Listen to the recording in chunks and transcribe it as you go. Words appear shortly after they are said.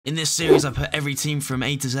In this series, I put every team from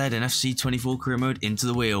A to Z in FC24 career mode into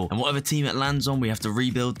the wheel, and whatever team it lands on, we have to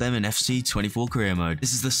rebuild them in FC24 career mode.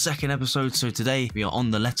 This is the second episode, so today we are on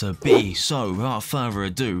the letter B. So without further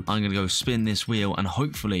ado, I'm going to go spin this wheel and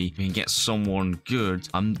hopefully we can get someone good.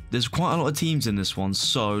 There's quite a lot of teams in this one,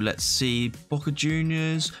 so let's see. Boca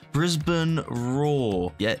Juniors, Brisbane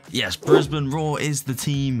Roar. Yes, Brisbane Roar is the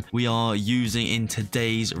team we are using in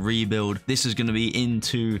today's rebuild. This is going to be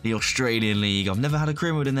into the Australian League. I've never had a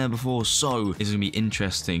career mode in there before, so it's gonna be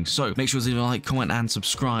interesting. So make sure to leave a like, comment and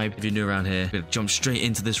subscribe if you're new around here. We're gonna jump straight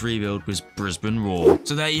into this rebuild with Brisbane Roar.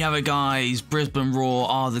 So there you have it, guys. Brisbane Roar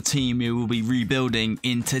are the team we will be rebuilding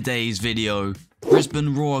in today's video.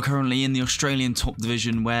 Brisbane Roar are currently in the Australian top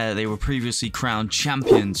division, where they were previously crowned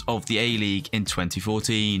champions of the A-League in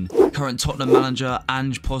 2014. Current Tottenham manager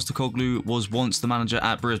Ange Postecoglou was once the manager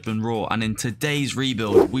at Brisbane Roar, and in today's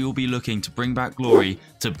rebuild we will be looking to bring back glory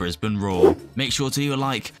to Brisbane Roar. Make sure to leave a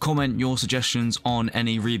like, comment your suggestions on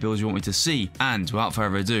any rebuilds you want me to see, and without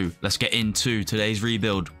further ado, let's get into today's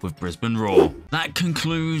rebuild with Brisbane Roar. That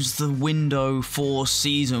concludes the window for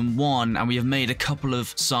Season 1, and we have made a couple of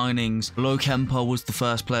signings. Lo Kemper was the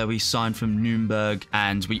first player we signed from Nuremberg,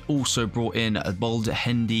 and we also brought in a Bold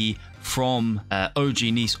Hendy from OG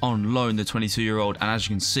Nice on loan, the 22-year-old. And as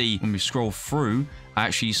you can see, when we scroll through, I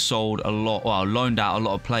actually sold a lot, well, I loaned out a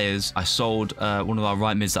lot of players. I sold one of our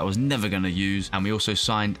right mids that I was never going to use. And we also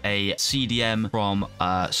signed a CDM from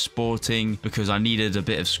Sporting because I needed a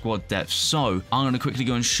bit of squad depth. So I'm going to quickly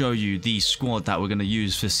go and show you the squad that we're going to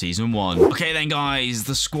use for Season 1. Okay then, guys,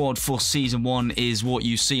 the squad for Season 1 is what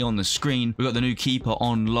you see on the screen. We've got the new keeper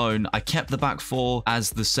on loan. I kept the back four as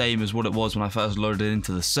the same as what it was when I first loaded it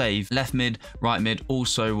into the save. Left mid, right mid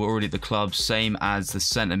also were already at the club, same as the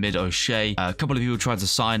centre mid O'Shea. A couple of people tried to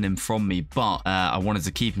sign him from me, but I wanted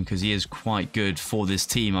to keep him because he is quite good for this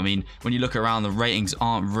team. I mean, when you look around, the ratings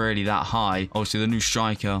aren't really that high. Obviously, the new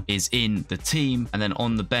striker is in the team, and then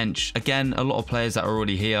on the bench, again, a lot of players that are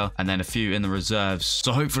already here, and then a few in the reserves.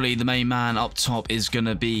 So hopefully the main man up top is going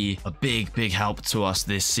to be a big help to us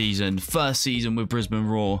this season. First season with Brisbane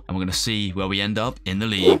Roar, and we're going to see where we end up in the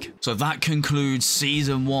league. So that concludes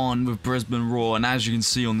Season 1 with Brisbane Roar, and as you can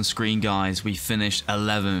see on the screen, guys, we finished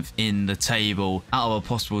 11th in the table out of a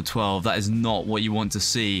possible 12. That is not what you want to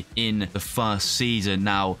see in the first season.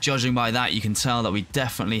 Now, judging by that, you can tell that we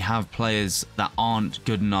definitely have players that aren't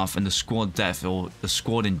good enough, and the squad depth or the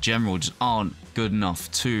squad in general just aren't good enough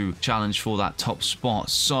to challenge for that top spot.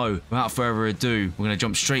 So without further ado, we're going to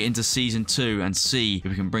jump straight into Season 2 and see if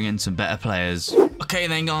we can bring in some better players. Okay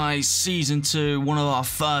then, guys, Season 2, one of our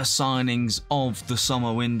first signings of the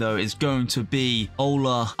summer window is going to be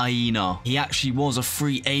Ola Aina. He actually was a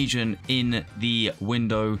free agent in the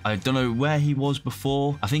window. I don't know where he was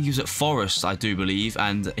before. I think he was at Forest, I do believe,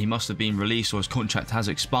 and he must have been released or his contract has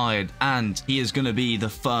expired, and he is going to be the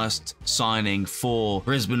first signing for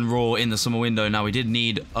Brisbane Roar in the summer window. Now, we did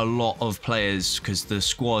need a lot of players because the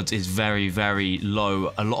squad is very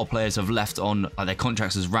low. A lot of players have left on, their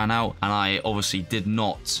contracts has ran out, and I obviously did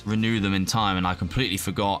not renew them in time, and I completely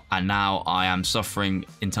forgot, and now I am suffering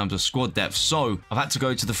in terms of squad depth. So I've had to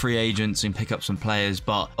go to the free agents and pick up some players,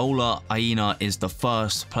 but Ola Aina is the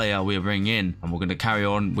first player we're bringing in, and we're going to carry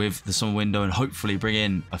on with the summer window and hopefully bring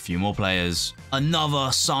in a few more players.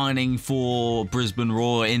 Another signing for Brisbane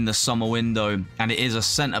Roar in the summer window, and it is a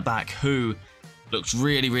centre-back who looks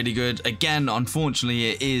really good. Again, unfortunately,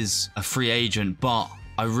 it is a free agent, but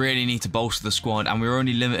I really need to bolster the squad, and we're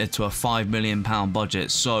only limited to a £5 million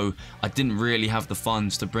budget, so I didn't really have the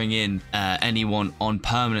funds to bring in anyone on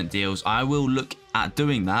permanent deals. I will look at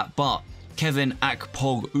doing that, but Kevin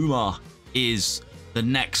Akpog-Uma is the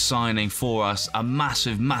next signing for us. A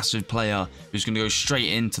massive player who's going to go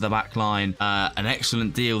straight into the back line. An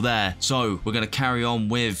excellent deal there. So we're going to carry on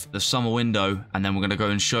with the summer window, and then we're going to go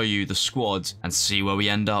and show you the squad and see where we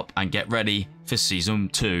end up and get ready for Season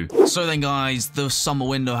 2. So then, guys, the summer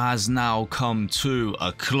window has now come to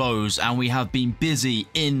a close, and we have been busy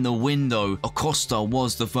in the window. Acosta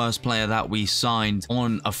was the first player that we signed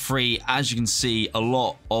on a free. As you can see, a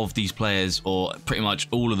lot of these players, or pretty much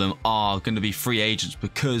all of them, are going to be free agents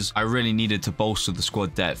because I really needed to bolster the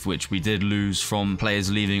squad depth, which we did lose from players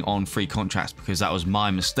leaving on free contracts because that was my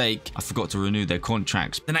mistake. I forgot to renew their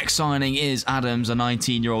contracts. The next signing is Adams, a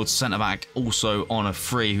 19-year-old centre-back, also on a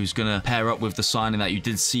free, who's going to pair up with with the signing that you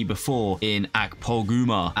did see before in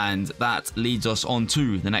Akpoguma, and that leads us on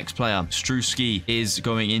to the next player. Struski is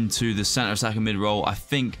going into the center attacking mid role. I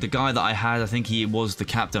think the guy that I had, I think he was the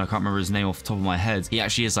captain. I can't remember his name off the top of my head. He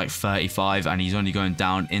actually is like 35 and he's only going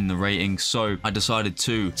down in the rating. So I decided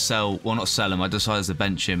to sell, well, not sell him. I decided to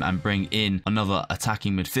bench him and bring in another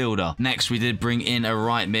attacking midfielder. Next, we did bring in a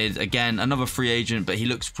right mid. Again, another free agent, but he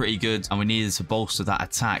looks pretty good and we needed to bolster that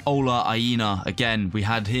attack. Ola Aina, again, we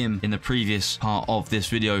had him in the previous part of this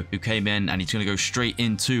video who came in and he's going to go straight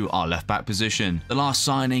into our left back position. The last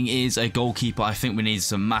signing is a goalkeeper. I think we need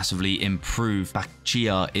to massively improve.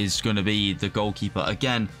 Bakchia is going to be the goalkeeper.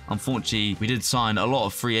 Again, unfortunately, we did sign a lot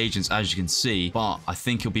of free agents, as you can see, but I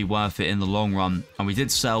think it'll be worth it in the long run. And we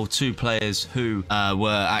did sell 2 players who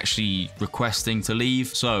were actually requesting to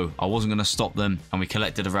leave, so I wasn't going to stop them, and we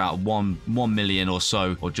collected around 1 million or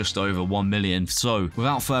so, or just over 1 million. So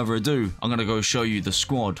without further ado, I'm going to go show you the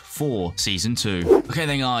squad for season 2. Okay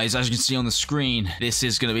then guys, as you can see on the screen, this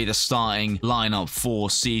is going to be the starting lineup for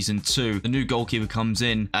season 2. The new goalkeeper comes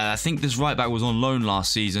in. I think this right back was on loan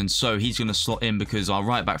last season, so he's going to slot in because our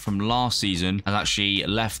right back from last season has actually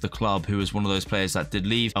left the club, who was one of those players that did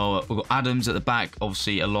leave. Oh, we've got Adams at the back,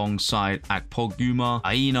 obviously alongside Akpoguma.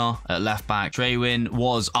 Aina at left back. Treywin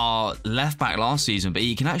was our left back last season, but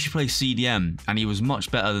he can actually play CDM, and he was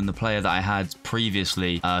much better than the player that I had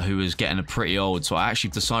previously, who was getting pretty old. So I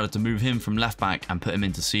actually decided to move him from left back and put him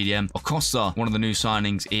into CDM. Acosta, one of the new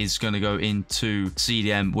signings, is going to go into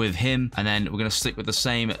CDM with him, and then we're going to stick with the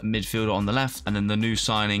same midfielder on the left, and then the new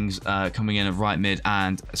signings coming in at right mid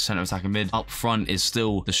and center attacking mid. Up front is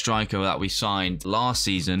still the striker that we signed last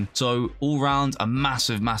season. So all round, a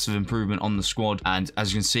massive improvement on the squad, and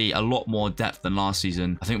as you can see, a lot more depth than last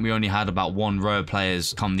season. I think we only had about 1 row of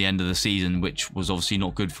players come the end of the season, which was obviously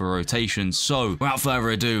not good for rotations. So without further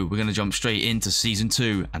ado, we're going to jump straight into season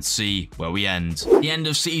 2 and see where we end. The end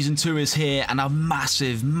of season 2 is here, and a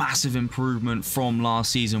massive improvement from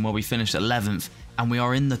last season where we finished 11th. And we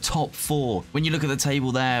are in the top 4. When you look at the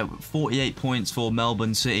table there, 48 points for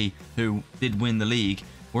Melbourne City, who did win the league.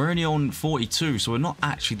 We're only on 42, so we're not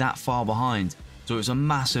actually that far behind. So it's a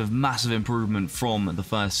massive improvement from the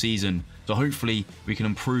first season. So hopefully we can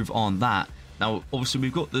improve on that. Now, obviously,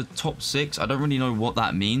 we've got the top 6. I don't really know what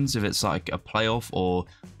that means, if it's like a playoff or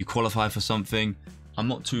you qualify for something. I'm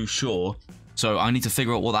not too sure. So I need to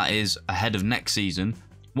figure out what that is ahead of next season.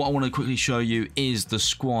 What I want to quickly show you is the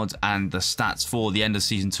squad and the stats for the end of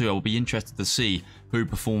season 2. I will be interested to see who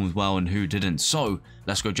performed well and who didn't. So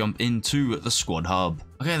let's go jump into the squad hub.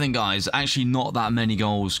 Okay then guys, actually not that many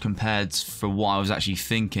goals compared for what I was actually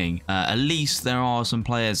thinking. At least there are some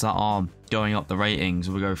players that are going up the ratings.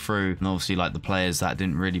 We'll go through, and obviously like the players that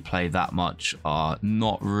didn't really play that much are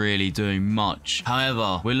not really doing much.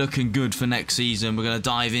 However, we're looking good for next season. We're going to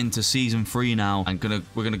dive into season 3 now, and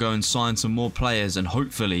we're going to go and sign some more players and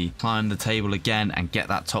hopefully climb the table again and get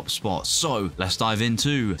that top spot. So let's dive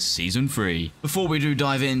into season 3. Before we do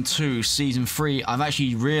dive into season 3, I've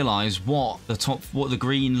actually realized what the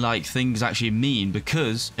green like things actually mean,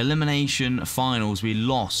 because elimination finals we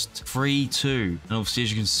lost 3-2, and obviously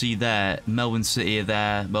as you can see there, Melbourne City are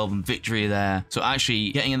there, Melbourne Victory are there. So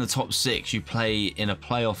actually getting in the top 6, you play in a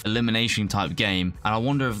playoff elimination type game, and I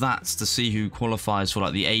wonder if that's to see who qualifies for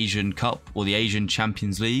like the Asian Cup or the Asian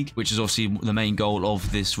Champions League, which is obviously the main goal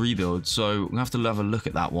of this rebuild. So we'll have to have a look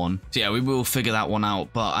at that one. So yeah, we will figure that one out.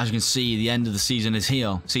 But as you can see, the end of the season is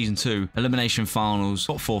here. Season 2, elimination finals,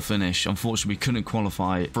 top 4 finish. Unfortunately, we couldn't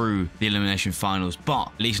qualify through the elimination finals,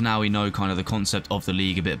 but at least now we know kind of the concept of the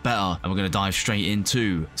league a bit better, and we're going to dive straight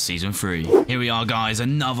into season 3. Here we are guys,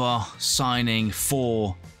 another signing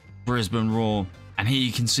for Brisbane Roar. And here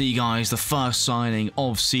you can see guys, the first signing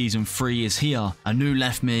of season 3 is here. A new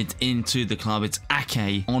left mid into the club. It's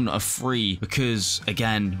Ake on a free, because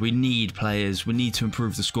again, we need players. We need to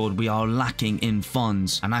improve the squad. We are lacking in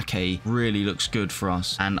funds, and Ake really looks good for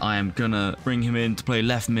us. And I am gonna bring him in to play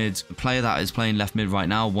left mid. The player that is playing left mid right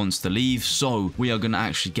now wants to leave, so we are gonna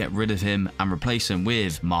actually get rid of him and replace him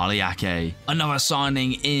with Marley Ake. Another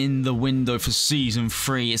signing in the window for season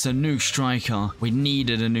 3. It's a new striker. We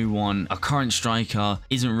needed a new one. A current striker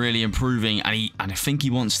isn't really improving, and I think he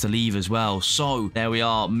wants to leave as well. So there we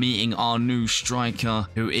are, meeting our new striker,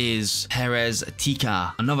 who is Perez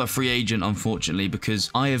Tika, another free agent, unfortunately,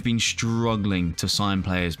 because I have been struggling to sign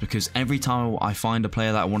players, because every time I find a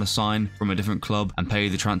player that I want to sign from a different club and pay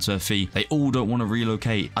the transfer fee, they all don't want to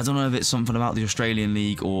relocate. I don't know if it's something about the Australian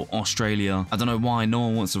League or Australia. I don't know why no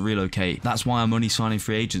one wants to relocate. That's why I'm only signing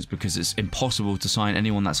free agents, because it's impossible to sign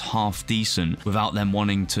anyone that's half decent without them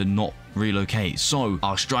wanting to not relocate. So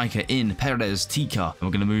our striker in Perez Tika, and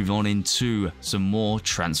we're going to move on into some more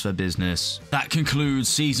transfer business. That concludes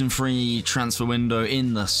season 3 transfer window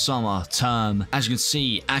in the summer term. As you can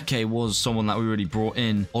see, Ake was someone that we already brought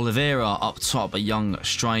in. Oliveira up top, a young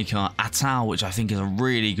striker. Atal, which I think is a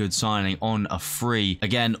really good signing on a free.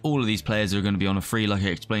 Again, all of these players are going to be on a free, like I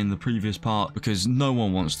explained in the previous part, because no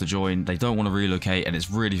one wants to join. They don't want to relocate, and it's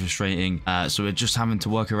really frustrating. So we're just having to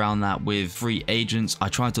work around that with free agents. I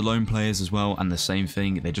tried to loan players as well, and the same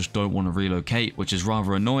thing. They just don't want to relocate, which is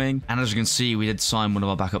rather annoying. And as you can see, we did sign one of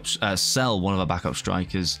our backups, sell one of our backup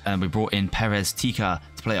strikers, and we brought in Perez Tika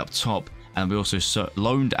to play up top. And we also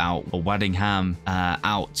loaned out Waddingham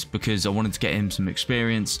out because I wanted to get him some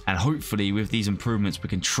experience. And hopefully with these improvements, we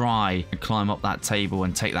can try and climb up that table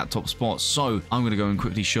and take that top spot. So I'm going to go and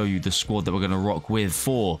quickly show you the squad that we're going to rock with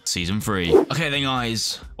for season 3. Okay then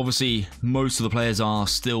guys, obviously most of the players are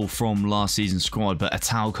still from last season's squad, but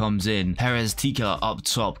Atal comes in. Perez Tika up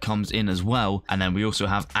top comes in as well. And then we also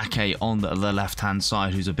have Ake on the left-hand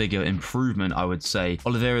side, who's a bigger improvement, I would say.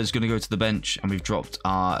 Oliveira is going to go to the bench, and we've dropped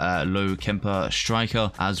our low Kemper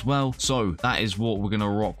striker as well. So that is what we're going to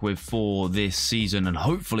rock with for this season, and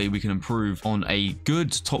hopefully we can improve on a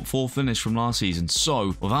good top 4 finish from last season.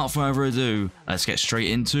 So without further ado, let's get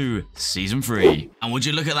straight into season 3. And would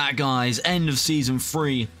you look at that guys, end of season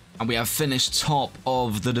 3, and we have finished top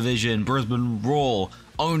of the division. Brisbane Roar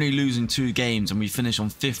only losing 2 games, and we finish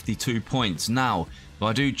on 52 points. Now if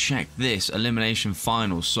I do check this elimination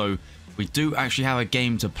final, so we do actually have a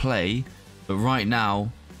game to play, but right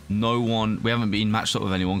now we haven't been matched up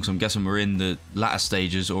with anyone, because I'm guessing we're in the latter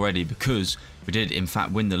stages already, because we did in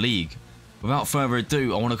fact win the league. Without further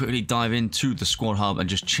ado, I want to quickly dive into the squad hub and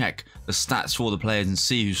just check the stats for the players and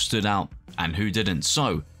see who stood out and who didn't.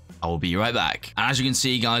 So I will be right back. And as you can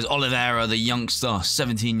see guys, Oliveira, the youngster,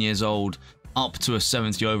 17 years old, up to a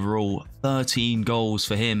 70 overall, 13 goals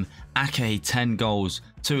for him. Ake, 10 goals.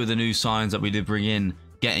 2 of the new signs that we did bring in,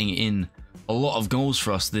 getting in a lot of goals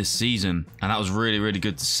for us this season, and that was really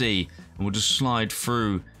good to see. And we'll just slide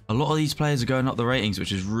through. A lot of these players are going up the ratings,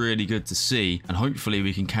 which is really good to see, and hopefully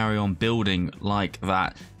we can carry on building like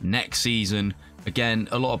that next season. Again,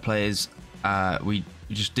 a lot of players we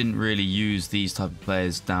just didn't really use these type of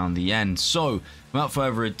players down the end. So without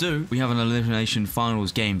further ado, we have an elimination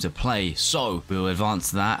finals game to play, so we'll advance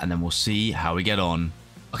to that and then we'll see how we get on.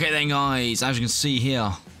 Okay then guys, as you can see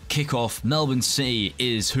here, kickoff, Melbourne City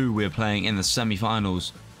is who we're playing in the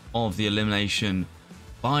semi-finals of the elimination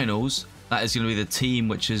finals. That is going to be the team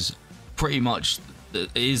which is pretty much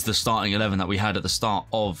is the starting 11 that we had at the start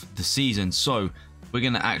of the season. So we're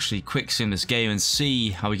going to actually quick sim this game and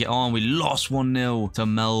see how we get on. We lost 1-0 to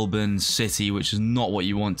Melbourne City, which is not what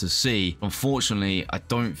you want to see. Unfortunately, I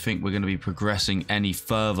don't think we're going to be progressing any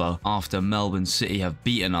further after Melbourne City have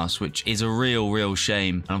beaten us, which is a real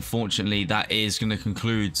shame. And unfortunately, that is going to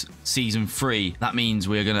conclude season 3. That means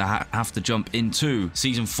we're going to have to jump into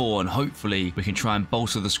season 4, and hopefully we can try and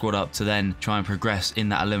bolster the squad up to then try and progress in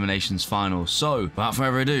that eliminations final. So without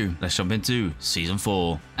further ado, let's jump into season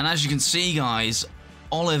 4. And as you can see guys,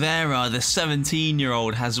 Oliveira, the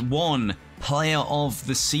 17-year-old, has won Player of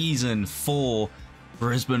the Season for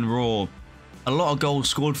Brisbane Roar. A lot of goals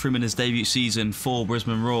scored for him in his debut season for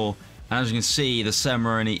Brisbane Roar. And as you can see, the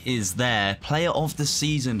ceremony is there. Player of the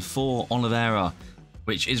Season for Oliveira,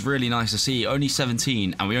 which is really nice to see. Only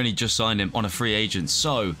 17, and we only just signed him on a free agent.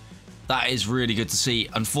 So that is really good to see.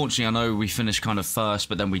 Unfortunately, I know we finished kind of first,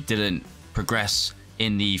 but then we didn't progress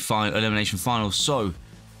in the elimination finals. So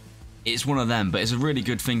it's one of them, but it's a really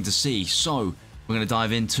good thing to see. So we're going to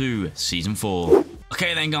dive into season 4.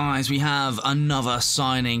 Okay then guys, we have another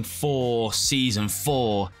signing for season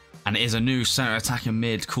 4, and it is a new centre attacker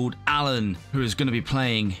mid called Alan, who is going to be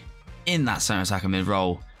playing in that centre attacker mid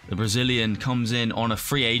role. The Brazilian comes in on a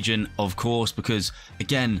free agent, of course, because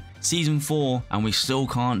again, season 4, and we still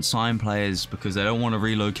can't sign players because they don't want to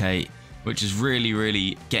relocate, which is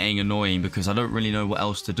really getting annoying because I don't really know what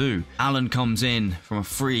else to do. Alan comes in from a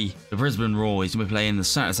free, the Brisbane Roar. He's going to be playing the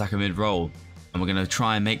centre attacker mid role, and we're going to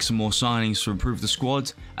try and make some more signings to improve the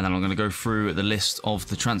squad, and then I'm going to go through the list of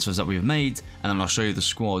the transfers that we've made, and then I'll show you the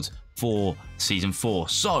squad for season 4.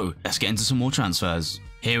 So let's get into some more transfers.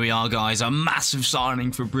 Here we are guys, a massive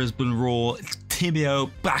signing for Brisbane Roar.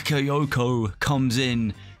 Timio Bakayoko comes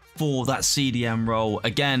in for that CDM role.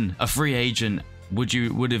 Again, a free agent.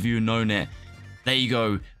 Would have you known it? There you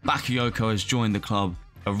go. Bakayoko has joined the club.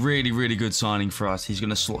 A really good signing for us. He's going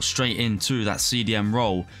to slot straight into that CDM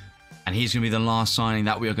role, and he's going to be the last signing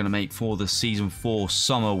that we are going to make for the season 4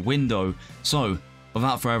 summer window. So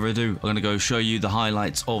without further ado, I'm going to go show you the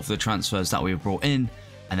highlights of the transfers that we have brought in.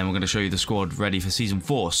 and then we're going to show you the squad ready for Season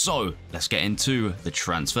 4. So, let's get into the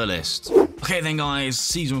transfer list. Okay then guys,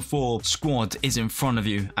 Season 4 squad is in front of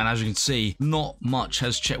you, and as you can see, not much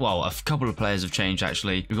has changed. Well, a couple of players have changed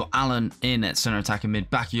actually. We've got Alan in at centre attacking mid.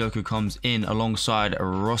 Bakayoko comes in alongside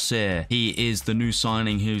Rossier. He is the new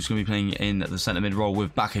signing who's going to be playing in the centre mid role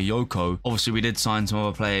with Bakayoko. Obviously, we did sign some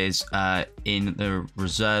other players in the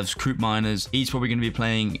reserves. Coop Miners, he's probably going to be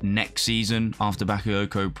playing next season after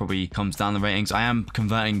Bakayoko probably comes down the ratings. I am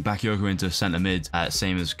converting Bakayoko into centre mid,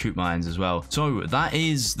 same as Coop Miners as well. So that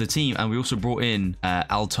is the team, and we also brought in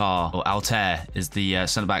Altair is the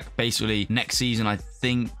centre back. Basically, next season I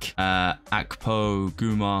think Akpo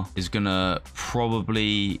Guma is gonna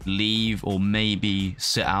probably leave or maybe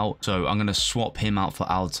sit out, so I'm gonna swap him out for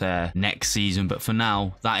Altair next season. But for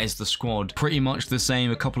now, that is the squad, pretty much the same.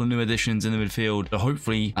 A couple of new additions in the midfield, so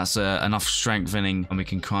hopefully that's enough strengthening and we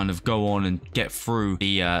can kind of go on and get through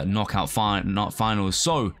the knockout finals.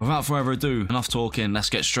 So without further ado, enough talking, let's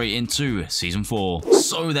get straight into Season 4.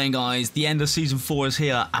 So then guys, the end of Season 4 is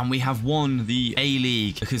here, and we have won the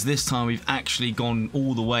A-League, because this time we've actually gone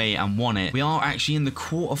all the way and won it. We are actually in the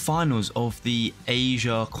quarterfinals of the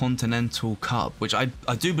Asia Continental Cup, which I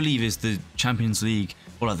do believe is the Champions League,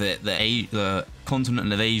 or the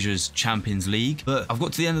Continent of Asia's Champions League. But I've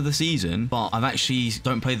got to the end of the season, but I've actually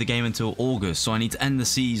don't play the game until August, so I need to end the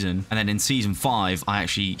season, and then in Season 5 I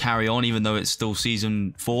actually carry on, even though it's still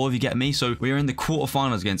Season 4, if you get me. So we are in the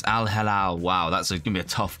quarterfinals against Al Hilal. Wow, that's gonna be a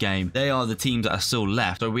tough game. They are the teams that are still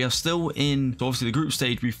left. So we are still in, so obviously the group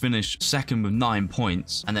stage we finished second with 9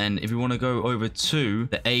 points, and then if we want to go over to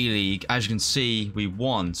the A-League, as you can see, we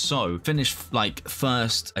won. So finished like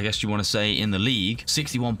first, I guess you want to say, in the league.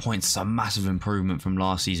 61 points is a massive improvement from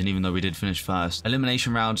last season, even though we did finish first.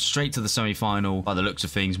 Elimination round, straight to the semi-final by the looks of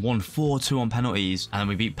things. Won 4-2 on penalties, and then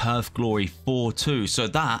we beat Perth Glory 4-2. So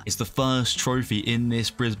that is the first trophy in this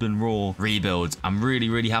Brisbane Roar rebuild. I'm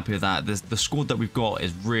really happy with that. The squad that we've got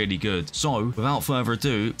is really good. So without further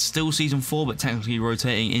ado, still Season 4, but technically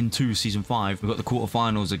rotating into Season 5. We've got the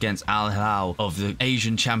quarterfinals against Al Hilal of the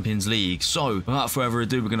Asian Champions League. So without further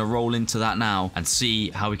ado, we're going to roll into that now and see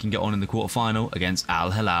how we can get on in the quarterfinal against Al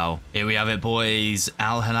Hilal. Here we have it, boys.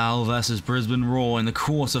 Al Hilal versus Brisbane Roar in the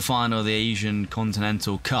quarterfinal of the Asian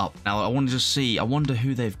Continental Cup. Now, I want to just see, I wonder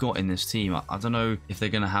who they've got in this team. I don't know if they're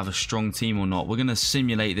going to have a strong team or not. We're going to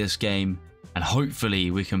simulate this game, and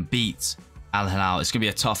hopefully we can beat Al Hilal. It's going to be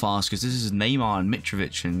a tough ask, because this is Neymar and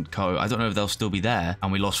Mitrovic and co. I don't know if they'll still be there.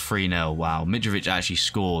 And we lost 3-0. Wow, Mitrovic actually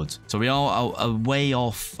scored. So we are a way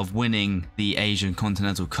off of winning the Asian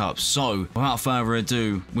Continental Cup. So without further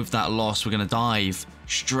ado, with that loss, we're going to dive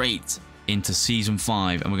straight into Season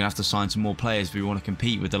 5, and we're gonna have to sign some more players if we want to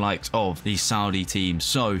compete with the likes of these Saudi teams.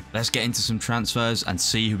 So let's get into some transfers and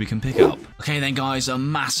see who we can pick up. Okay then guys, a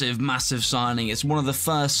massive signing. It's one of the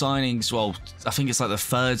first signings, well, I think it's like the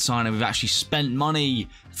third signing. We've actually spent money.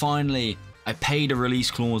 Finally, I paid a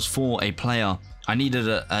release clause for a player. I needed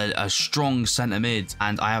a strong centre mid,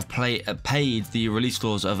 and I have paid the release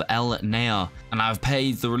clause of El Nea, and I've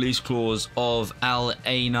paid the release clause of Al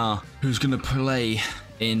Aina, who's going to play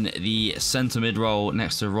in the centre mid role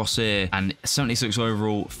next to Rossier, and 76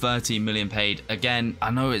 overall, 13 million paid. Again,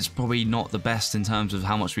 I know it's probably not the best in terms of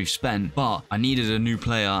how much we've spent, but I needed a new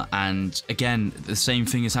player, and again, the same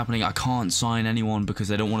thing is happening. I can't sign anyone because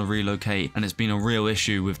they don't want to relocate, and it's been a real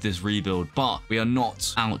issue with this rebuild. But we are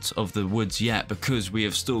not out of the woods yet, because we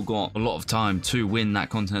have still got a lot of time to win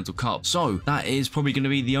that Continental Cup. So that is probably going to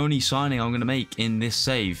be the only signing I'm going to make in this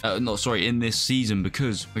in this season,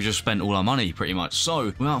 because we just spent all our money pretty much.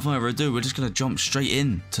 So without further ado, we're just going to jump straight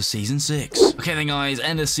in to Season 6. Okay then guys,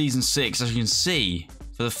 end of Season 6. As you can see,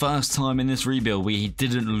 for the first time in this rebuild, we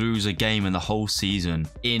didn't lose a game in the whole season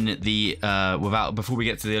in the before we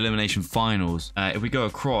get to the elimination finals. If we go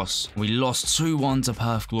across, we lost 2-1 to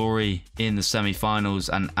Perth Glory in the semi-finals,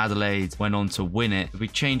 and Adelaide went on to win it. We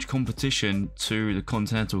changed competition to the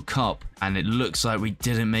Continental Cup, and it looks like we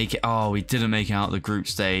didn't make it. Oh, we didn't make it out the group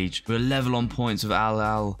stage. We're level on points with Al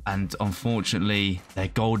Hilal, and unfortunately their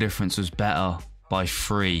goal difference was better by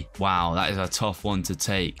 3. Wow, that is a tough one to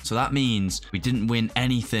take. So that means we didn't win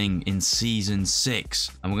anything in Season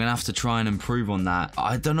 6, and we're gonna have to try and improve on that.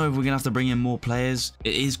 I don't know if we're gonna have to bring in more players.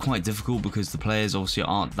 It is quite difficult because the players obviously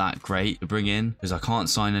aren't that great to bring in, because I can't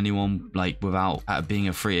sign anyone like without being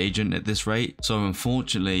a free agent at this rate. So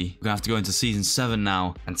unfortunately, we're gonna have to go into Season 7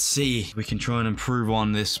 now and see if we can try and improve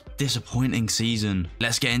on this disappointing season.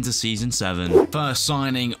 Let's get into Season 7. First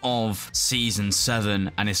signing of Season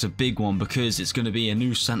 7, and it's a big one because it's going to be a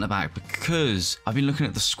new centre back, because I've been looking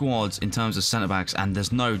at the squads in terms of centre backs and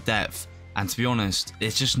there's no depth. And to be honest,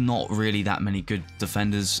 it's just not really that many good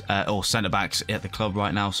defenders or centre-backs at the club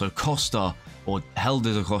right now. So Costa, or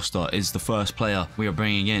Helder da Costa, is the first player we are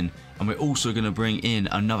bringing in. And we're also going to bring in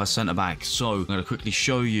another centre-back. So I'm going to quickly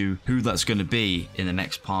show you who that's going to be in the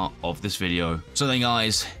next part of this video. So then,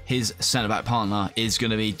 guys, his centre-back partner is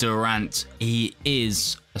going to be Durant. He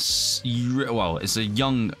is it's a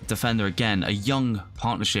young defender again. A young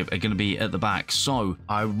partnership are going to be at the back. So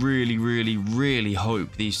I really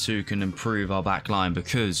hope these two can improve our back line,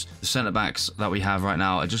 because the centre-backs that we have right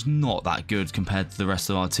now are just not that good compared to the rest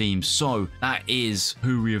of our team. So that is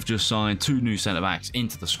who we have just signed, 2 new centre-backs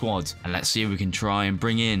into the squad. And let's see if we can try and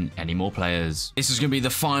bring in any more players. This is going to be the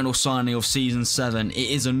final signing of Season 7. It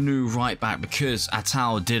is a new right back because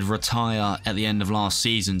Atal did retire at the end of last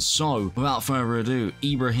season. So without further ado,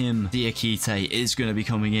 Ibrahim Diakite is going to be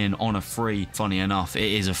coming in on a free. Funny enough, it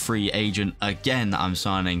is a free agent again that I'm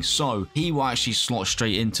signing. So he will actually slot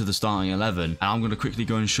straight into the starting 11. And I'm going to quickly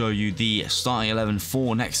go and show you the starting 11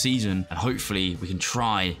 for next season. And hopefully we can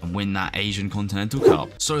try and win that Asian Continental Cup.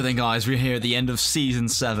 So then, guys, we're here at the end of Season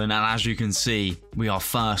 7. And as you can see, we are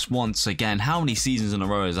first once again. How many seasons in a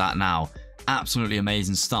row is that now? Absolutely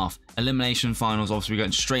amazing stuff. Elimination finals, obviously we're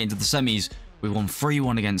going straight into the semis. We won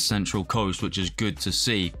 3-1 against Central Coast, which is good to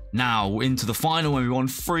see. Now, into the final when we won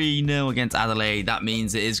 3-0 against Adelaide. That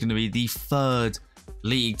means it is going to be the 3rd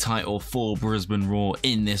league title for Brisbane Roar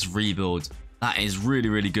in this rebuild. That is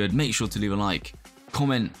really good. Make sure to leave a like.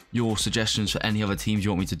 Comment your suggestions for any other teams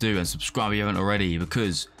you want me to do, and subscribe if you haven't already,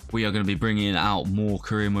 because we are going to be bringing out more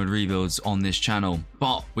career mode rebuilds on this channel.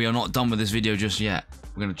 But we are not done with this video just yet.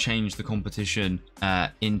 We're going to change the competition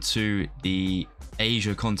into the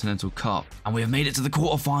Asia Continental Cup, and we have made it to the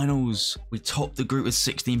quarterfinals. We topped the group with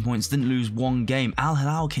 16 points, didn't lose one game. Al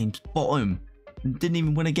Hilal came bottom, didn't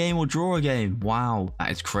even win a game or draw a game. Wow,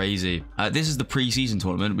 that is crazy. This is the pre-season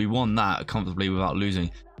tournament. We won that comfortably without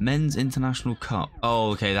losing. Men's International Cup.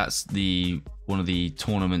 Oh, okay, that's one of the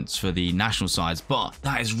tournaments for the national sides, but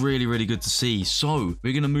that is really good to see. So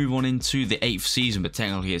we're going to move on into the 8th season, but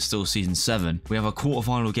technically it's still Season 7. We have a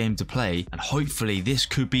quarterfinal game to play, and hopefully this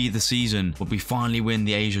could be the season where we finally win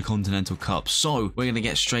the Asia Continental Cup. So we're going to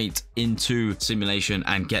get straight into simulation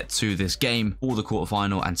and get to this game for the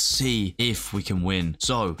quarterfinal and see if we can win.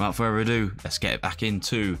 So without further ado, let's get back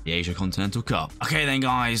into the Asia Continental Cup. Okay then,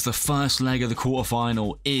 guys, the first leg of the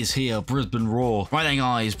quarterfinal is here. Brisbane Roar. Right then,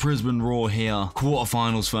 guys, Brisbane Roar here.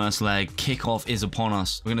 Quarterfinals first leg. Kickoff is upon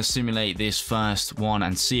us. We're going to simulate this first one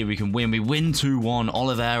and see if we can win. We win 2-1.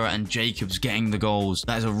 Oliveira and Jacobs getting the goals.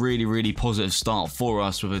 That is a really positive start for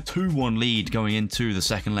us with a 2-1 lead going into the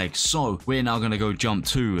second leg. So we're now going to go jump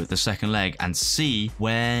to the second leg and see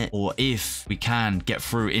where or if we can get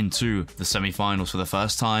through into the semi-finals for the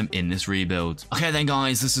first time in this rebuild. Okay then,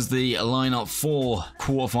 guys, this is the lineup for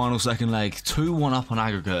quarterfinal second leg. 2-1 up on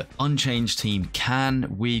aggregate. Unchanged team.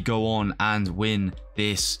 Can we go on and win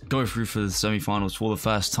this, go through for the semi-finals for the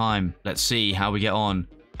first time? Let's see how we get on.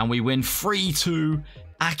 And we win 3-2.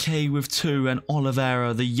 Ake with 2, and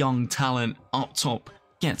Oliveira, the young talent up top,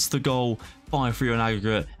 gets the goal. 5-3 on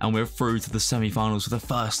aggregate, and we're through to the semi-finals for the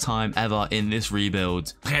first time ever in this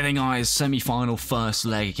rebuild. Okay then, guys, semi-final first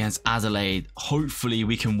leg against Adelaide. Hopefully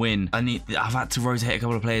we can win. I've had to rotate a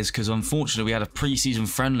couple of players because unfortunately we had a pre-season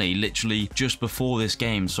friendly literally just before this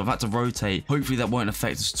game, so I've had to rotate. Hopefully that won't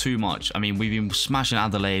affect us too much. I mean, we've been smashing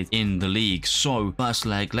Adelaide in the league. So first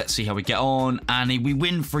leg, let's see how we get on, and we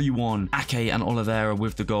win 3-1. Ake and Oliveira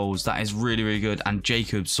with the goals. That is really good, and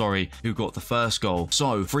Jacobs, sorry, who got the first goal.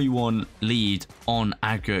 So 3-1 lead on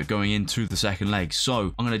aggregate going into the second leg.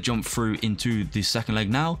 So I'm going to jump through into the second leg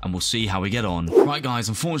now, and we'll see how we get on. Right, guys,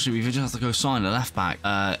 unfortunately we've just had to go sign a left back,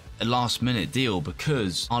 a last minute deal,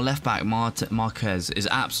 because our left back Marquez is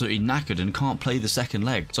absolutely knackered and can't play the second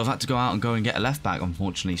leg. So I've had to go out and go and get a left back,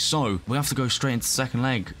 unfortunately. So we have to go straight into the second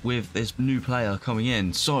leg with this new player coming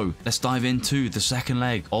in. So let's dive into the second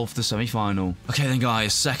leg of the semi-final. Okay then,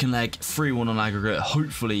 guys, second leg, 3-1 on aggregate.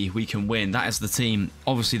 Hopefully we can win. That is the team.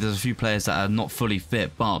 Obviously there's a few players that are not fully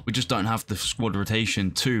fit, but we just don't have the squad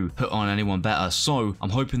rotation to put on anyone better. So I'm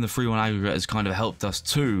hoping the 3-1 aggregate has kind of helped us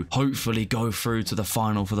to hopefully go through to the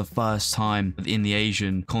final for the first time in the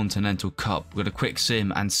Asian Continental Cup. We're going to quick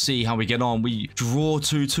sim and see how we get on. We draw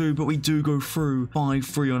 2-2, but we do go through.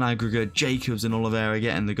 5-3 on aggregate. Jacobs and Oliveira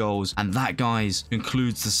getting the goals, and that, guys,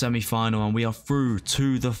 concludes the semi-final, and we are through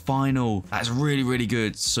to the final. That's really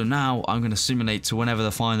good. So now I'm going to simulate to whenever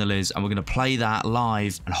the final is, and we're going to play that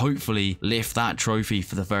live and hopefully lift that trophy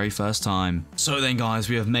for the very first time. So then, guys,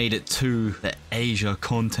 we have made it to the Asia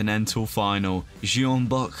Continental Final.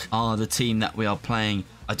 Jeonbuk are the team that we are playing.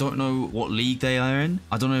 I don't know what league they are in.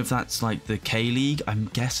 I don't know if that's like the K League, I'm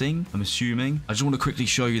guessing. I'm assuming. I just want to quickly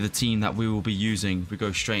show you the team that we will be using. We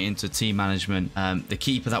go straight into team management. The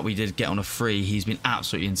keeper that we did get on a free, he's been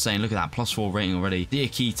absolutely insane. Look at that, +4 rating already.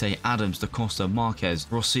 Diakite, Adams, Da Costa, Marquez,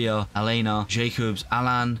 Rosia, Elena, Jacobs,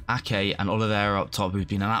 Alan, Ake, and Oliveira up top, who's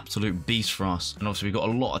been an absolute beast for us. And obviously we've got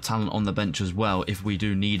a lot of talent on the bench as well if we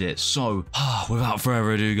do need it. So without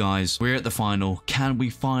further ado, guys, we're at the final. Can we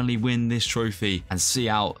finally win this trophy and see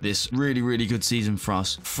out this really good season for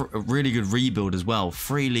us? A really good rebuild as well.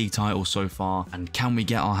 3 league titles so far. And can we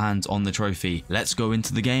get our hands on the trophy? Let's go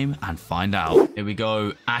into the game and find out. Here we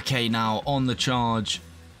go. Ake now on the charge.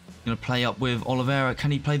 Gonna play up with Oliveira.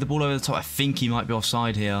 Can he play the ball over the top? I think he might be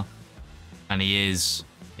offside here. And he is.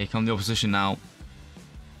 Here come the opposition now.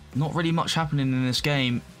 Not really much happening in this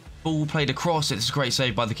game. Ball played across. It's a great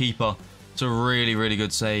save by the keeper. It's a really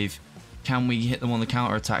good save. Can we hit them on the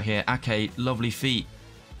counter attack here? Ake, lovely feet.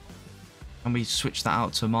 Can we switch that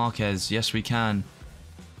out to Marquez? Yes, we can.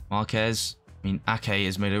 Marquez. I mean, Ake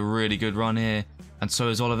has made a really good run here. And so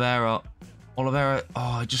is Oliveira. Oliveira. Oh,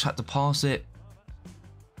 I just had to pass it.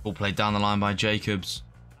 Ball played down the line by Jacobs.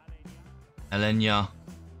 Elena.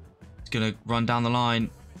 He's going to run down the line.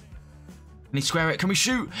 Can he square it? Can we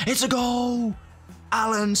shoot? It's a goal!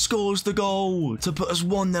 Alan scores the goal to put us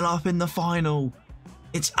 1-0 up in the final.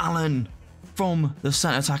 It's Alan from the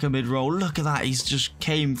centre attacker mid-roll. Look at that. He's just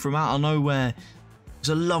came from out of nowhere. It's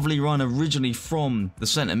a lovely run originally from the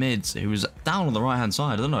centre mids, who was down on the right-hand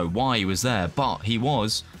side. I don't know why he was there, but he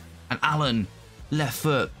was. And Alan, left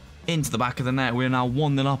foot into the back of the net. We're now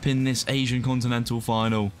 1-0 up in this Asian Continental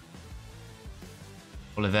final.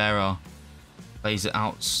 Oliveira plays it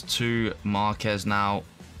out to Marquez now.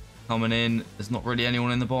 Coming in. There's not really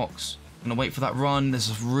anyone in the box. Gonna wait for that run. This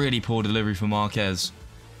is really poor delivery for Marquez.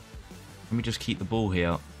 Let me just keep the ball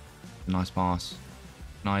here. Nice pass.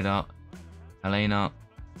 Schneider. Elena.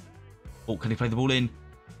 Oh, can he play the ball in?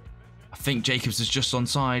 I think Jacobs is just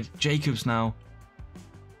onside. Jacobs now.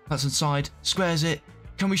 That's inside. Squares it.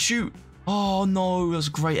 Can we shoot? Oh no, that's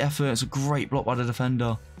a great effort. It's a great block by the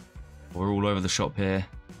defender. We're all over the shop here.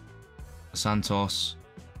 Santos.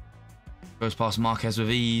 Goes past Marquez with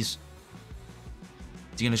ease.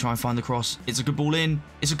 Is he going to try and find the cross? It's a good ball in.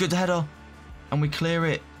 It's a good header. And we clear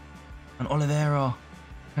it. And Oliveira.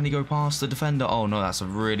 Can he go past the defender? Oh no, that's a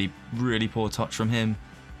really poor touch from him.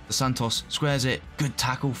 The Santos squares it. Good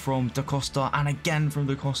tackle from Da Costa. And again from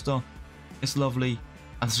Da Costa. It's lovely.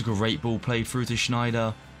 And this is a great ball played through to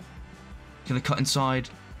Schneider. He's going to cut inside.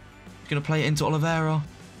 He's going to play it into Oliveira.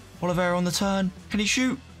 Oliveira on the turn. Can he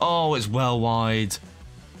shoot? Oh, it's well wide.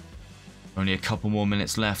 Only a couple more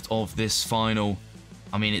minutes left of this final.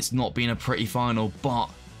 I mean, it's not been a pretty final, but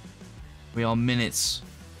we are minutes,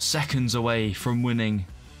 seconds away from winning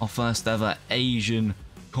our first ever Asian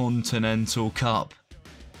Continental Cup.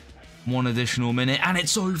 1 additional minute and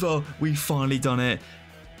it's over. We've finally done it.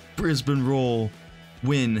 Brisbane Roar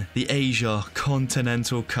win the Asia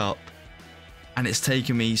Continental Cup. And it's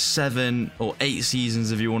taken me 7 or 8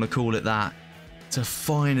 seasons, if you want to call it that, to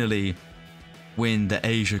finally win the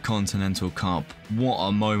Asia Continental Cup. What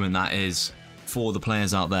a moment that is for the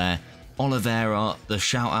players out there. Oliveira, the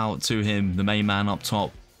shout out to him, the main man up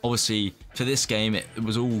top. Obviously, for this game, it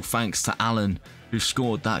was all thanks to Alan, who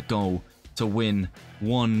scored that goal to win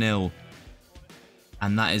 1-0.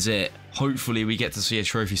 And that is it. Hopefully, we get to see a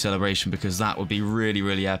trophy celebration, because that would be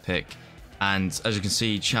really epic. And as you can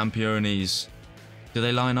see, Championes, do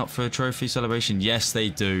they line up for a trophy celebration? Yes, they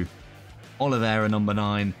do. Oliveira, number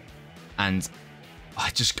 9. And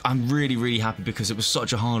I'm really happy, because it was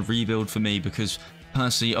such a hard rebuild for me, because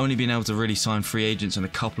personally only being able to really sign free agents and a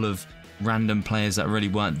couple of random players that really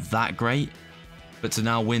weren't that great, but to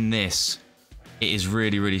now win this, it is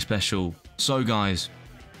really special. So guys,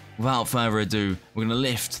 without further ado, we're going to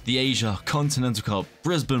lift the Asia Continental Cup.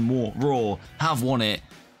 Brisbane Roar have won it,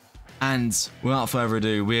 and without further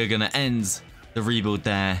ado, we are going to end the rebuild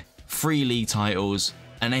there. 3 league titles,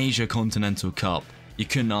 an Asia Continental Cup. You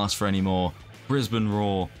couldn't ask for any more. Brisbane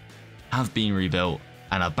Roar have been rebuilt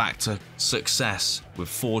and are back to success with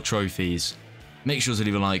 4 trophies. Make sure to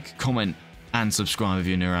leave a like, comment, and subscribe if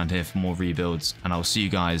you're new around here for more rebuilds. And I'll see you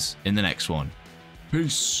guys in the next one.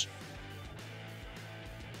 Peace.